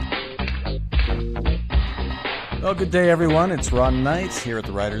Well, good day, everyone. It's Ron Knight here at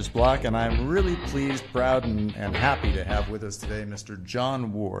the Writer's Block, and I'm really pleased, proud, and happy to have with us today Mr.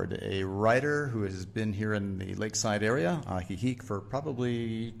 John Ward, a writer who has been here in the Lakeside area, Ajijic, for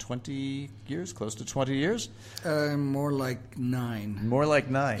probably 20 years, close to 20 years. More like 9. More like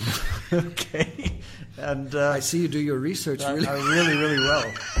 9. Okay. And I see you do your research really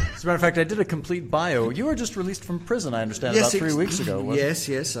well. As a matter of fact, I did a complete bio. You were just released from prison, I understand, about 3 weeks ago.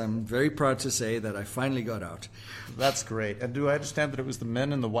 Yes. I'm very proud to say that I finally got out. That's great. And do I understand that it was the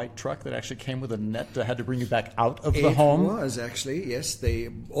men in the white truck that actually came with a net that had to bring you back out of the home? It was, actually, yes. They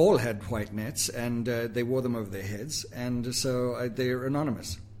all had white nets, and they wore them over their heads, and so they're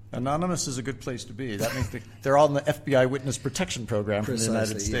anonymous. Anonymous is a good place to be. That means they're all in the FBI Witness Protection Program from the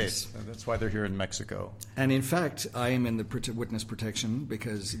United States. Yes. That's why they're here in Mexico. And in fact, I am in the Witness Protection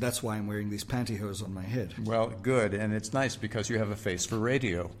because that's why I'm wearing these pantyhose on my head. Well, good. And it's nice because you have a face for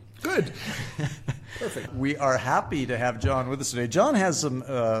radio. Good. Perfect. We are happy to have John with us today. John has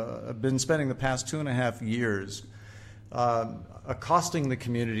been spending the past 2.5 years accosting the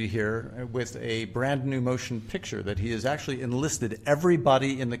community here with a brand new motion picture that he has actually enlisted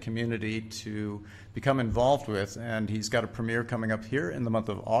everybody in the community to become involved with, and he's got a premiere coming up here in the month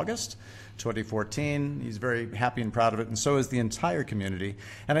of August 2014. He's very happy and proud of it, and so is the entire community.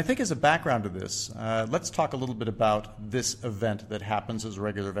 And I think as a background to this, let's talk a little bit about this event that happens as a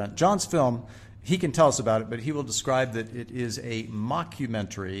regular event. John's film, he can tell us about it, but he will describe that it is a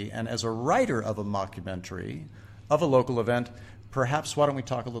mockumentary, and as a writer of a mockumentary of a local event, perhaps why don't we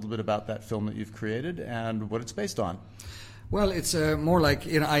talk a little bit about that film that you've created and what it's based on? Well, it's more like,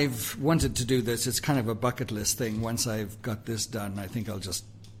 I've wanted to do this. It's kind of a bucket list thing. Once I've got this done, I think I'll just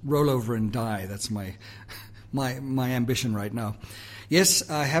roll over and die. That's my ambition right now. Yes,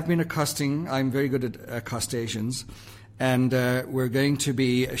 I have been accosting. I'm very good at accostations. And we're going to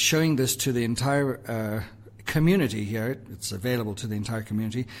be showing this to the entire community here. It's available to the entire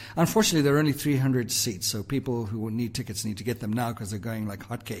community. Unfortunately, there are only 300 seats, so people who need tickets need to get them now because they're going like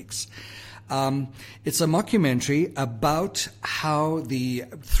hotcakes. It's a mockumentary about how the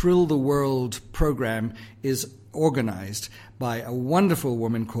Thrill the World program is organized by a wonderful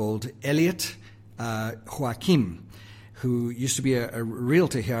woman called Elliot Joachim, who used to be a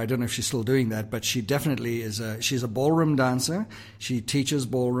realtor here. I don't know if she's still doing that, but she definitely is. She's a ballroom dancer. She teaches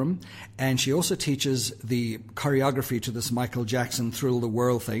ballroom, and she also teaches the choreography to this Michael Jackson Thrill the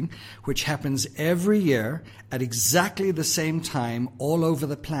World thing, which happens every year at exactly the same time all over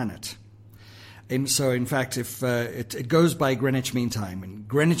the planet. And so, in fact, if it goes by Greenwich Mean Time. In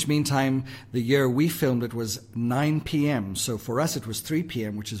Greenwich Mean Time, the year we filmed it was 9 p.m. So for us, it was 3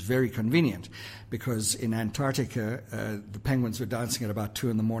 p.m., which is very convenient because in Antarctica, the penguins were dancing at about 2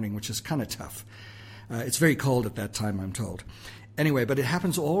 in the morning, which is kind of tough. It's very cold at that time, I'm told. Anyway, but it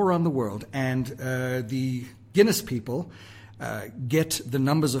happens all around the world, and the Guinness people get the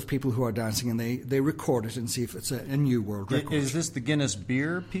numbers of people who are dancing, and they record it and see if it's a new world record. Is this the Guinness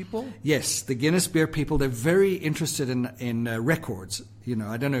Beer people? Yes, the Guinness Beer people. They're very interested in records.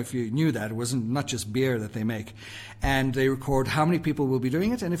 I don't know if you knew that. It wasn't not just beer that they make. And they record how many people will be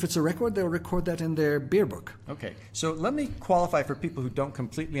doing it, and if it's a record, they'll record that in their beer book. Okay, so let me qualify for people who don't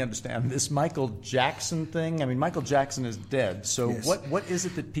completely understand this Michael Jackson thing. I mean, Michael Jackson is dead, so yes. What is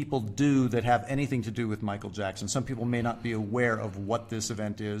it that people do that have anything to do with Michael Jackson? Some people may not be aware of what this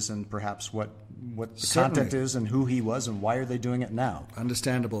event is and perhaps what the content is and who he was and why are they doing it now.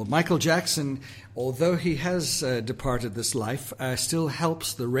 Understandable. Michael Jackson, although he has departed this life, still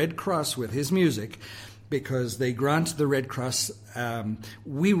helps the Red Cross with his music, because they grant the Red Cross,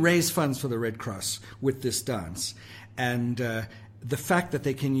 we raise funds for the Red Cross with this dance. And the fact that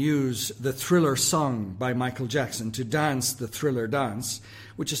they can use the Thriller song by Michael Jackson to dance the Thriller dance,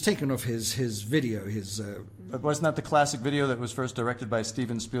 which is taken off his video, But wasn't that the classic video that was first directed by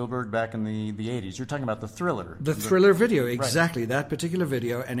Steven Spielberg back in the 80s? You're talking about the Thriller. The Thriller video, exactly, right. That particular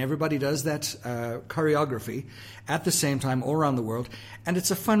video, and everybody does that choreography at the same time all around the world, and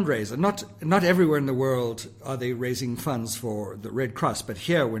it's a fundraiser. Not everywhere in the world are they raising funds for the Red Cross, but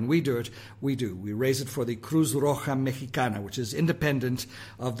here, when we do it, we do. We raise it for the Cruz Roja Mexicana, which is independent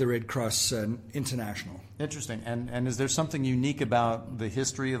of the Red Cross International. Interesting. And is there something unique about the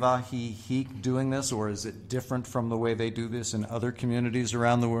history of Ajijic doing this, or is it different from the way they do this in other communities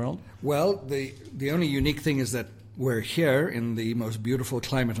around the world? Well, the only unique thing is that we're here in the most beautiful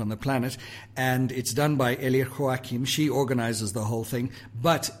climate on the planet, and it's done by Elliot Joachim. She organizes the whole thing,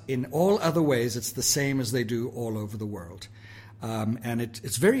 but in all other ways, it's the same as they do all over the world. And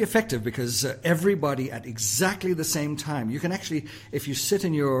it's very effective because everybody at exactly the same time. You can actually, if you sit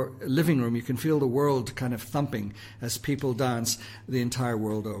in your living room, you can feel the world kind of thumping as people dance the entire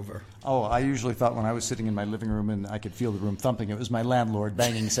world over. Oh, I usually thought when I was sitting in my living room and I could feel the room thumping, it was my landlord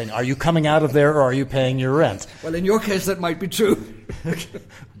banging, saying, "Are you coming out of there or are you paying your rent?" Well, in your case, that might be true.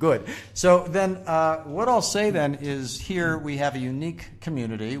 Good. So then what I'll say then is here we have a unique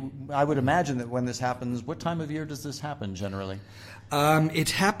community. I would imagine that when this happens, what time of year does this happen generally? It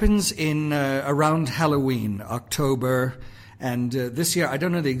happens in around Halloween, October. And this year, I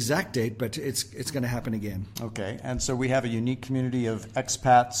don't know the exact date, but it's going to happen again. Okay, and so we have a unique community of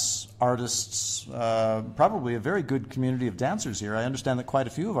expats, artists, probably a very good community of dancers here. I understand that quite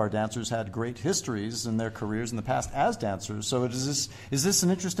a few of our dancers had great histories in their careers in the past as dancers. So is this an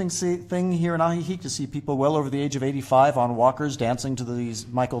interesting thing here in Ajijic to see people well over the age of 85 on walkers dancing to these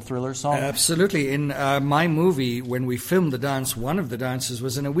Michael Thriller songs? Absolutely. In my movie, when we filmed the dance, one of the dancers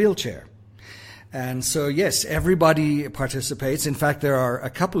was in a wheelchair. And so, yes, everybody participates. In fact, there are a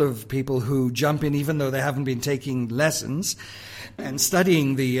couple of people who jump in even though they haven't been taking lessons and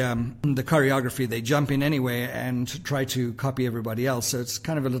studying the choreography. They jump in anyway and try to copy everybody else. So it's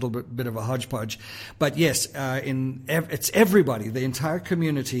kind of a little bit of a hodgepodge. But yes, it's everybody. The entire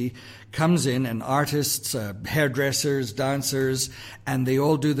community comes in, and artists, hairdressers, dancers, and they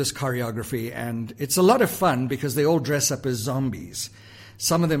all do this choreography. And it's a lot of fun because they all dress up as zombies.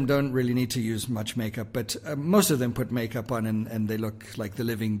 Some of them don't really need to use much makeup, but most of them put makeup on and they look like the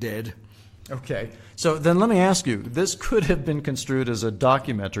living dead. Okay. So then let me ask you, this could have been construed as a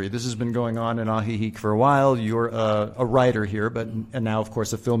documentary. This has been going on in Ajijic for a while. You're a writer here, and now, of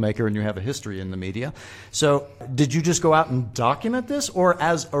course, a filmmaker, and you have a history in the media. So did you just go out and document this? Or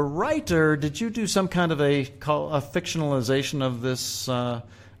as a writer, did you do some kind of a fictionalization of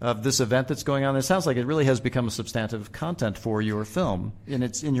this event that's going on? It sounds like it really has become a substantive content for your film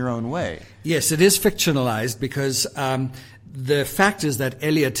in your own way. Yes, it is fictionalized because the fact is that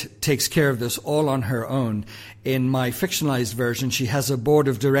Elliot takes care of this all on her own. In my fictionalized version, she has a board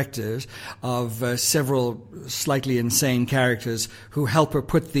of directors of several slightly insane characters who help her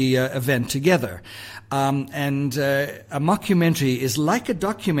put the event together. And a mockumentary is like a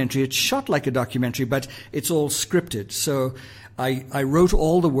documentary. It's shot like a documentary, but it's all scripted. So I wrote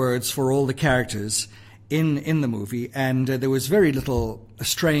all the words for all the characters in the movie, and there was very little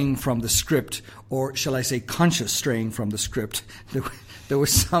straying from the script, or shall I say conscious straying from the script. There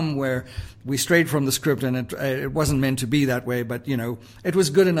was some where we strayed from the script, and it wasn't meant to be that way, but, it was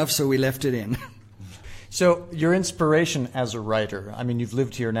good enough, so we left it in. So your inspiration as a writer, I mean, you've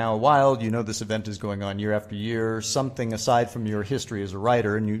lived here now a while, you know this event is going on year after year, something aside from your history as a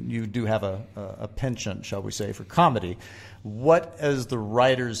writer, and you do have a penchant, shall we say, for comedy. What is the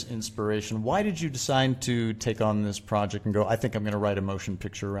writer's inspiration? Why did you decide to take on this project and go, I think I'm going to write a motion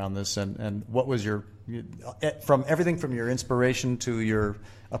picture around this? And what was from everything from your inspiration to your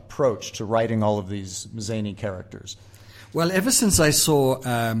approach to writing all of these zany characters? Well, ever since I saw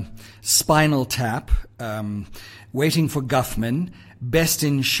Spinal Tap, Waiting for Guffman, Best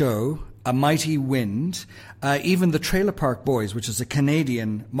in Show, A Mighty Wind, even The Trailer Park Boys, which is a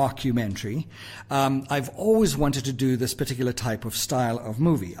Canadian mockumentary, I've always wanted to do this particular type of style of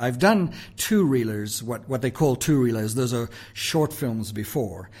movie. I've done two-reelers, what they call two-reelers. Those are short films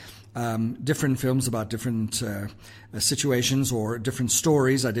before. Different films about different situations or different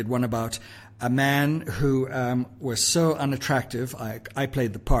stories. I did one about a man who was so unattractive, I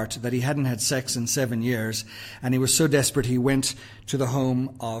played the part, that he hadn't had sex in 7 years, and he was so desperate he went to the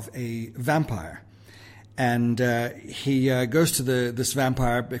home of a vampire. And he goes to this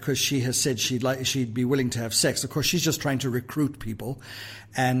vampire because she has said she'd be willing to have sex. Of course, she's just trying to recruit people.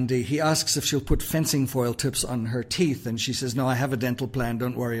 And he asks if she'll put fencing foil tips on her teeth. And she says, no, I have a dental plan.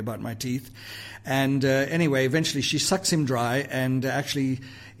 Don't worry about my teeth. And anyway, eventually she sucks him dry, and actually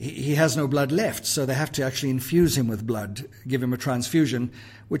he has no blood left. So they have to actually infuse him with blood, give him a transfusion,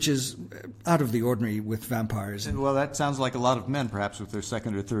 which is out of the ordinary with vampires. Well, that sounds like a lot of men, perhaps, with their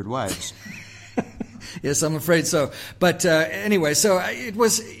second or third wives. Yes, I'm afraid so. But anyway, so it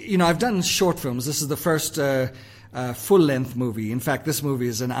was, I've done short films. This is the first full-length movie. In fact, this movie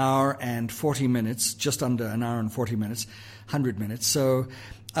is an hour and 40 minutes, just under an hour and 40 minutes, 100 minutes. So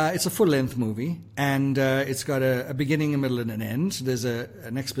it's a full-length movie, and it's got a beginning, a middle, and an end. There's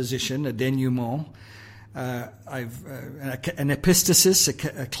an exposition, a denouement. An epistasis,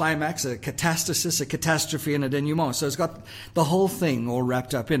 a climax, a catastasis, a catastrophe, and a denouement. So it's got the whole thing all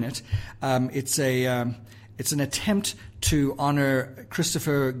wrapped up in it. It's an attempt to honor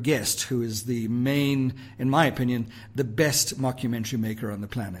Christopher Guest, who is the main, in my opinion, the best mockumentary maker on the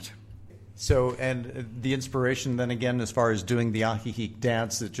planet. So, and the inspiration then again, as far as doing the Ajijic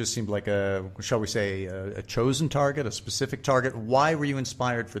dance, it just seemed like shall we say, a chosen target, a specific target. Why were you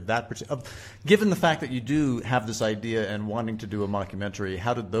inspired for that particular? Given the fact that you do have this idea and wanting to do a mockumentary,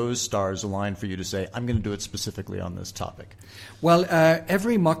 how did those stars align for you to say, I'm going to do it specifically on this topic? Well,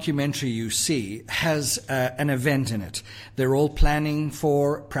 every mockumentary you see has an event in it. They're all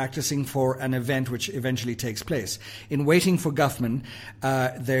practicing for an event which eventually takes place. In Waiting for Guffman,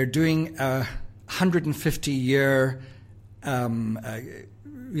 they're doing 150-year,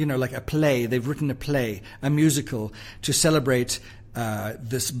 like a play. They've written a play, a musical, to celebrate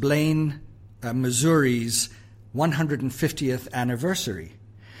this Blaine, Missouri's 150th anniversary.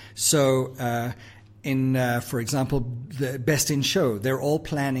 So, for example, the Best in Show, they're all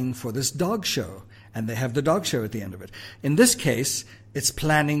planning for this dog show, and they have the dog show at the end of it. In this case, it's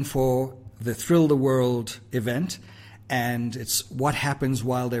planning for the Thrill the World event, and it's what happens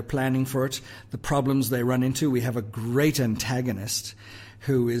while they're planning for it, the problems they run into. We have a great antagonist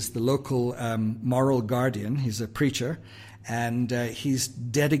who is the local moral guardian. He's a preacher, and he's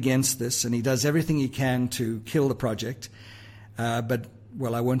dead against this, and he does everything he can to kill the project. But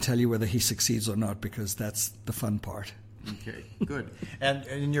I won't tell you whether he succeeds or not, because that's the fun part. Okay, good. And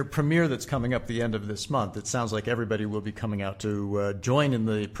in your premiere that's coming up the end of this month, it sounds like everybody will be coming out to join in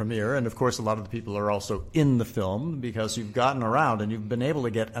the premiere. And, of course, a lot of the people are also in the film, because you've gotten around and you've been able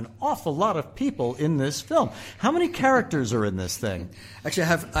to get an awful lot of people in this film. How many characters are in this thing? Actually,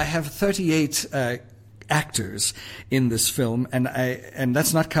 I have 38 actors in this film, and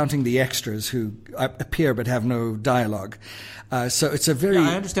that's not counting the extras who appear but have no dialogue. So it's a very...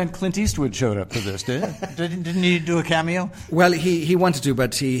 Yeah, I understand Clint Eastwood showed up for this, didn't he do a cameo? Well, he wanted to,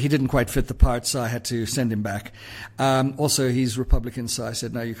 but he didn't quite fit the part, so I had to send him back. Also, he's Republican, so I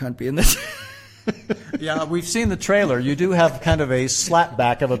said, no, you can't be in this. Yeah, we've seen the trailer. You do have kind of a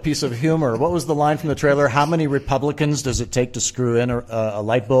slapback of a piece of humor. What was the line from the trailer? How many Republicans does it take to screw in a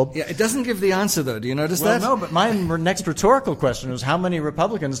light bulb? Yeah, it doesn't give the answer, though. Do you notice that? Well, no, but my next rhetorical question was, how many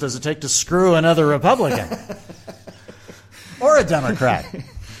Republicans does it take to screw another Republican? Or a Democrat?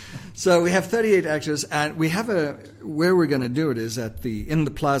 So we have 38 actors, and we have where we're going to do it is in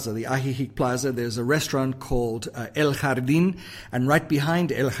the plaza, the Ajijic Plaza. There's a restaurant called El Jardín, and right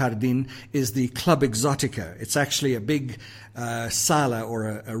behind El Jardín is the Club Exotica. It's actually a big sala,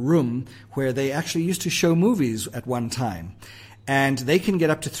 or a room where they actually used to show movies at one time. And they can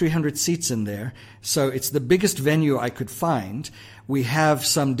get up to 300 seats in there. So it's the biggest venue I could find. We have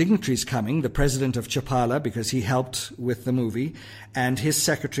some dignitaries coming, the president of Chapala, because he helped with the movie, and his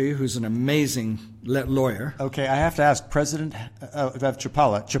secretary, who's an amazing lawyer. Okay, I have to ask, president of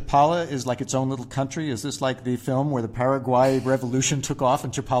Chapala. Chapala is like its own little country? Is this like the film where the Paraguay Revolution took off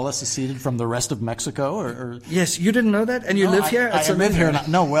and Chapala seceded from the rest of Mexico? Or... Yes, you didn't know that? And you live here? I live here.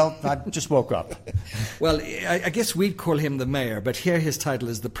 I just woke up. Well, I guess we'd call him the mayor, but here his title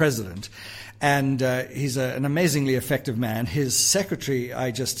is the president. And he's an amazingly effective man. His secretary,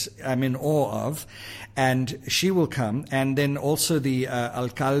 I'm in awe of, and she will come. And then also the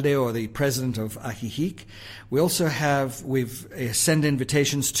alcalde, or the president of Ajijic. We've sent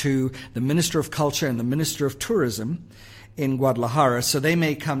invitations to the Minister of Culture and the Minister of Tourism in Guadalajara, so they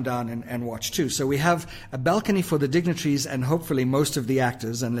may come down and watch too. So we have a balcony for the dignitaries and hopefully most of the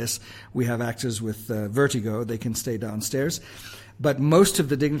actors, unless we have actors with vertigo, they can stay downstairs. But most of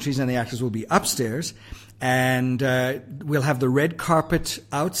the dignitaries and the actors will be upstairs, and we'll have the red carpet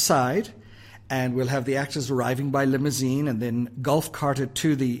outside, and we'll have the actors arriving by limousine and then golf carted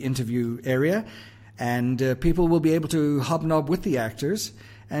to the interview area, and people will be able to hobnob with the actors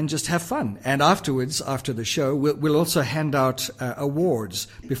and just have fun. And afterwards, after the show, we'll also hand out awards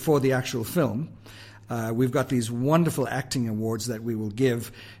before the actual film. We've got these wonderful acting awards that we will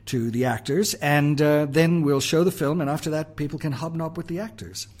give to the actors, and then we'll show the film, and after that, people can hobnob with the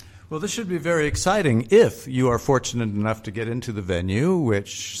actors. Well, this should be very exciting if you are fortunate enough to get into the venue,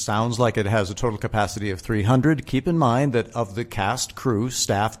 which sounds like it has a total capacity of 300. Keep in mind that of the cast, crew,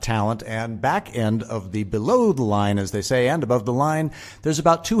 staff, talent, and back end of the below the line, as they say, and above the line, there's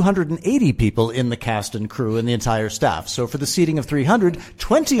about 280 people in the cast and crew and the entire staff. So for the seating of 300,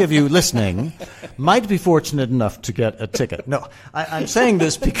 20 of you listening might be fortunate enough to get a ticket. No, I'm saying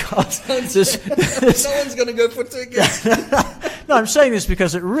this because no one's going to go for tickets. No, I'm saying this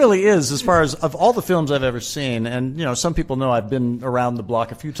because it really is, as far as of all the films I've ever seen, and some people know I've been around the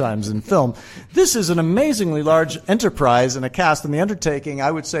block a few times in film. This is an amazingly large enterprise and a cast, and the undertaking,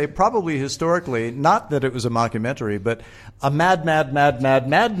 I would say, probably historically, not that it was a mockumentary, but a mad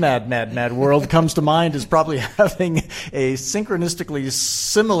world comes to mind as probably having a synchronistically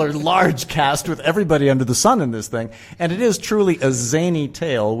similar large cast with everybody under the sun in this thing, and it is truly a zany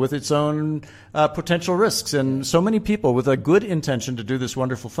tale with its own potential risks, and so many people with a good intention to do this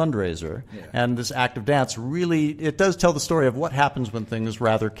wonderful fundraiser and this act of dance, really, it does tell the story of what happens when things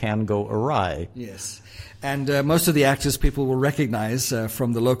rather can go awry. Yes. And most of the actors people will recognize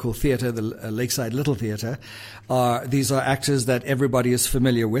from the local theater, the Lakeside Little Theater. These are actors that everybody is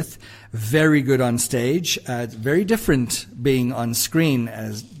familiar with, very good on stage, very different being on screen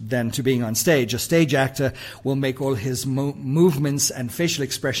than to being on stage. A stage actor will make all his movements and facial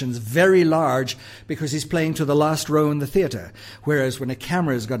expressions very large because he's playing to the last row in the theater. Whereas when a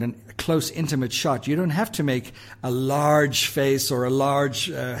camera has got a close, intimate shot, you don't have to make a large face or a large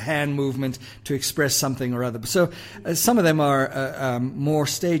hand movement to express something or other. So some of them are more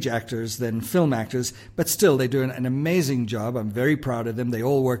stage actors than film actors, but still they do an amazing job. I'm very proud of them. They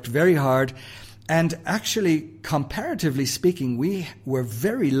all worked very hard. And actually, comparatively speaking, we were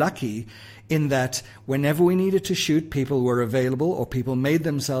very lucky in that whenever we needed to shoot, people were available or people made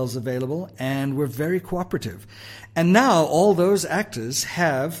themselves available and were very cooperative. And now all those actors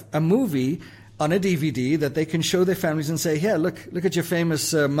have a movie on a DVD that they can show their families and say, yeah, look at your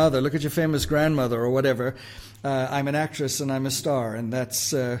famous mother, look at your famous grandmother or whatever. I'm an actress and I'm a star, and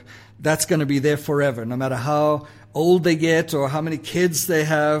that's going to be there forever. No matter how old they get or how many kids they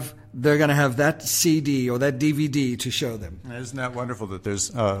have, they're going to have that CD or that DVD to show them. Isn't that wonderful that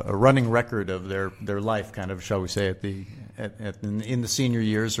there's a running record of their life, kind of, shall we say, in the senior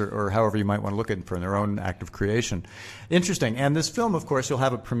years or however you might want to look at it, for their own act of creation. Interesting. And this film, of course, you'll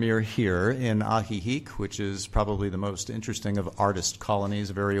have a premiere here in Ajijic, which is probably the most interesting of artist colonies,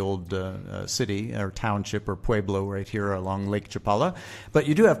 a very old city or township or pueblo right here along Lake Chapala. But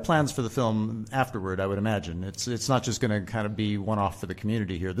you do have plans for the film afterward, I would imagine. It's not just going to kind of be one-off for the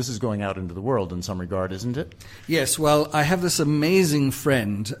community here. This is going out into the world in some regard, isn't it? Yes. Well, I have this amazing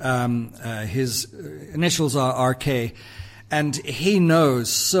friend. His initials are RK. And he knows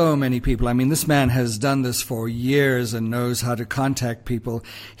so many people. I mean, this man has done this for years and knows how to contact people.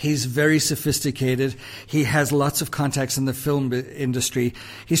 He's very sophisticated. He has lots of contacts in the film industry.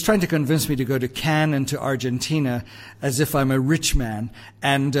 He's trying to convince me to go to Cannes and to Argentina as if I'm a rich man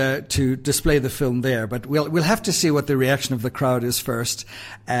and to display the film there. But we'll have to see what the reaction of the crowd is first.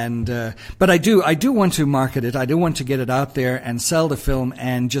 And but I do want to market it. I do want to get it out there and sell the film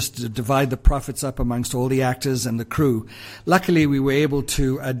and just divide the profits up amongst all the actors and the crew. Luckily, we were able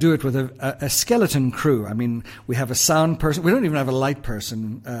to do it with a skeleton crew. I mean, we have a sound person. We don't even have a light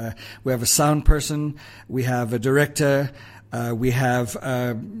person. We have a sound person. We have a director. We have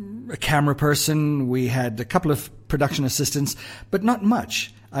a camera person. We had a couple of production assistants, but not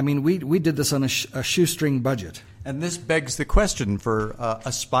much. I mean, we did this on a shoestring budget. And this begs the question for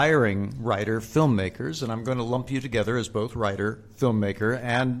aspiring writer filmmakers, and I'm going to lump you together as both writer, filmmaker,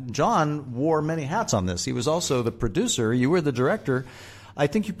 and John wore many hats on this. He was also the producer. You were the director. I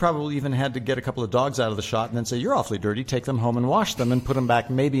think you probably even had to get a couple of dogs out of the shot and then say, you're awfully dirty, take them home and wash them and put them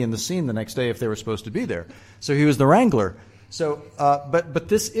back maybe in the scene the next day if they were supposed to be there. So he was the wrangler. So, but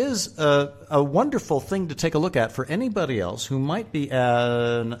this is a wonderful thing to take a look at for anybody else who might be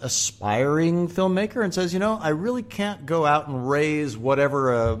an aspiring filmmaker and says, I really can't go out and raise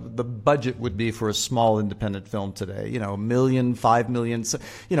whatever the budget would be for a small independent film today. $1 million, $5 million,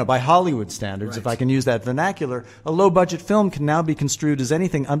 by Hollywood standards, right. If I can use that vernacular, a low-budget film can now be construed as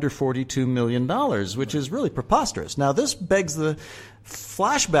anything under $42 million, which is really preposterous. Now, this begs the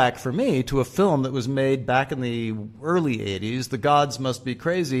flashback for me to a film that was made back in the early 80s, The Gods Must Be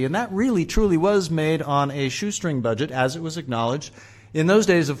Crazy, and that really truly was made on a shoestring budget, as it was acknowledged, in those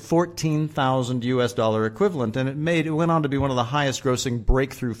days of $14,000 US dollar equivalent, and it went on to be one of the highest grossing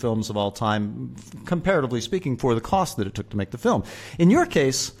breakthrough films of all time, comparatively speaking, for the cost that it took to make the film. In your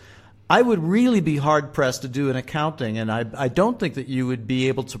case, I would really be hard-pressed to do an accounting, and I don't think that you would be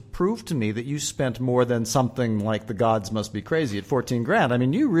able to prove to me that you spent more than something like The Gods Must Be Crazy at $14,000. I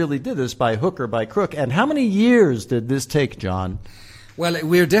mean, you really did this by hook or by crook. And how many years did this take, John? Well,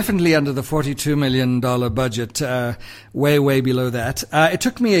 we're definitely under the $42 million budget, way, way below that. It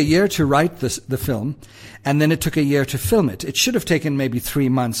took me a year to write the film, and then it took a year to film it. It should have taken maybe 3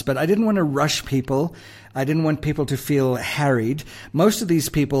 months, but I didn't want to rush people. I didn't want people to feel harried. Most of these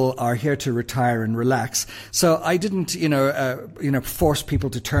people are here to retire and relax. So I didn't, force people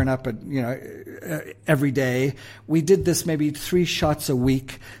to turn up at, every day. We did this maybe 3 shots a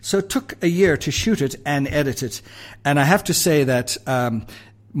week. So it took a year to shoot it and edit it. And I have to say that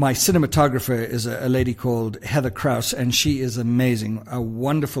my cinematographer is a lady called Heather Krause, and she is amazing, a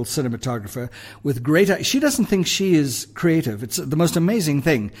wonderful cinematographer with great... She doesn't think she is creative. It's the most amazing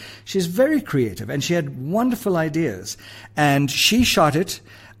thing. She's very creative, and she had wonderful ideas. And she shot it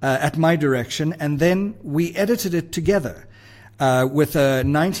at my direction, and then we edited it together. With a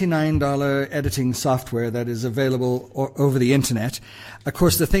 $99 editing software that is available over the internet. Of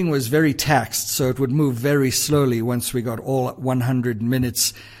course, the thing was very taxed, so it would move very slowly once we got all 100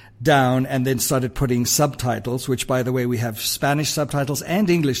 minutes down and then started putting subtitles, which, by the way, we have Spanish subtitles and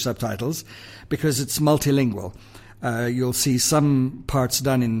English subtitles because it's multilingual. You'll see some parts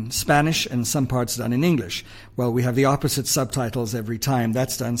done in Spanish and some parts done in English. Well, we have the opposite subtitles every time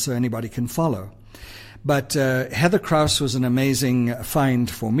that's done so anybody can follow. But Heather Krause was an amazing find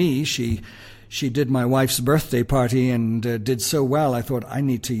for me. She did my wife's birthday party and did so well. I thought, I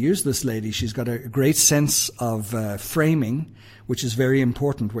need to use this lady. She's got a great sense of framing, which is very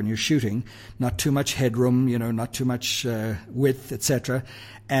important when you're shooting. Not too much headroom, not too much width, etc.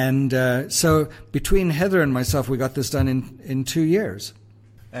 And so between Heather and myself, we got this done in 2 years.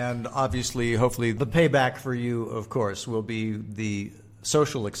 And obviously, hopefully, the payback for you, of course, will be the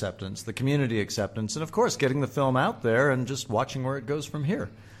social acceptance, the community acceptance, and of course getting the film out there and just watching where it goes from here.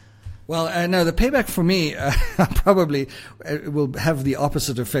 Well, no, the payback for me probably will have the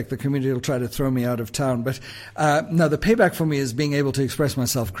opposite effect. The community will try to throw me out of town. But no, the payback for me is being able to express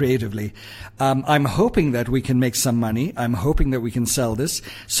myself creatively. I'm hoping that we can make some money. I'm hoping that we can sell this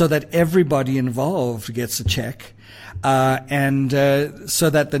so that everybody involved gets a check. And so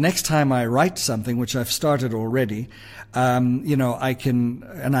that the next time I write something, which I've started already, I can,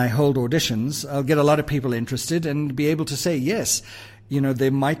 and I hold auditions, I'll get a lot of people interested and be able to say, yes,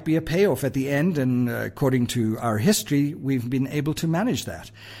 there might be a payoff at the end. And according to our history, we've been able to manage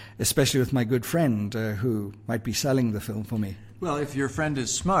that, especially with my good friend who might be selling the film for me. Well, if your friend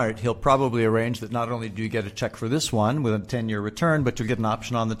is smart, he'll probably arrange that not only do you get a check for this one with a 10-year return, but you'll get an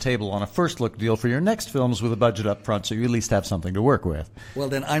option on the table on a first-look deal for your next films with a budget up front, so you at least have something to work with. Well,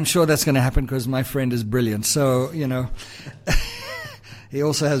 then I'm sure that's going to happen because my friend is brilliant. So, he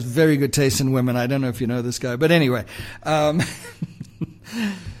also has very good taste in women. I don't know if you know this guy. But anyway, that's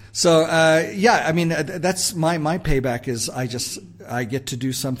my payback is I get to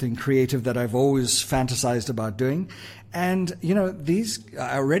do something creative that I've always fantasized about doing. And, these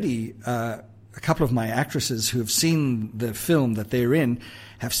already, a couple of my actresses who have seen the film that they're in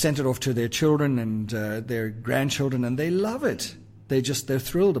have sent it off to their children and their grandchildren, and they love it. They're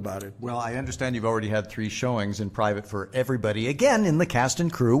thrilled about it. Well, I understand you've already had 3 showings in private for everybody, again, in the cast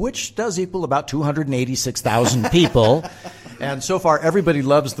and crew, which does equal about 286,000 people. And so far, everybody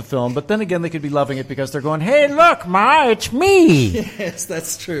loves the film. But then again, they could be loving it because they're going, hey, look, Ma, it's me. Yes,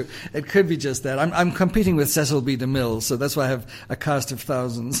 that's true. It could be just that. I'm competing with Cecil B. DeMille, so that's why I have a cast of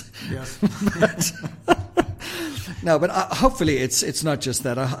thousands. Yes. But hopefully it's not just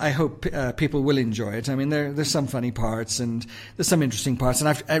that. I hope people will enjoy it. I mean, there's some funny parts and there's some interesting parts.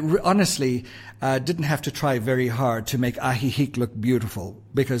 And I honestly didn't have to try very hard to make Ajijic look beautiful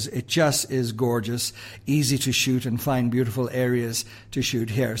because it just is gorgeous, easy to shoot and find beautiful areas to shoot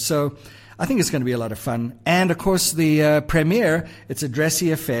here. So I think it's going to be a lot of fun. And, of course, the premiere, it's a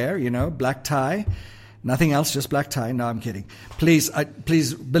dressy affair, black tie. Nothing else, just black tie. No, I'm kidding. Please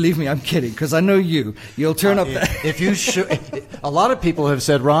believe me, I'm kidding, because I know you'll turn up. A lot of people have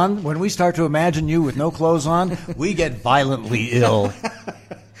said, Ron, when we start to imagine you with no clothes on, we get violently ill.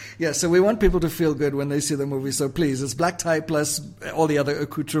 Yeah, so we want people to feel good when they see the movie. So please, it's black tie plus all the other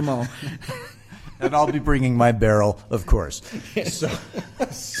accoutrements. And I'll be bringing my barrel, of course. So,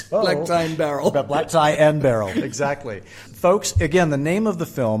 black tie and barrel. Black tie and barrel, exactly. Folks, again, the name of the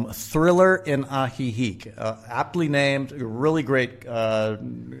film, Thriller in Ajijic. Aptly named, a really great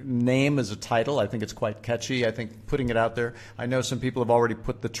name as a title. I think it's quite catchy. I think putting it out there. I know some people have already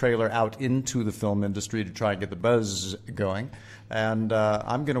put the trailer out into the film industry to try and get the buzz going. And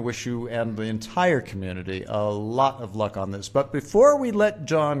I'm going to wish you and the entire community a lot of luck on this. But before we let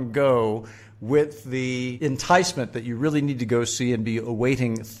John go, with the enticement that you really need to go see and be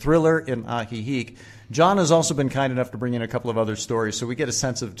awaiting Thriller in Ajijic, John has also been kind enough to bring in a couple of other stories, so we get a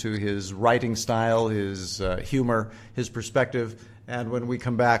sense of to his writing style, his humor, his perspective. And when we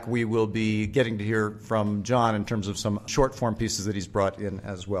come back, we will be getting to hear from John in terms of some short-form pieces that he's brought in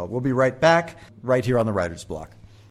as well. We'll be right back, right here on the Writer's Block.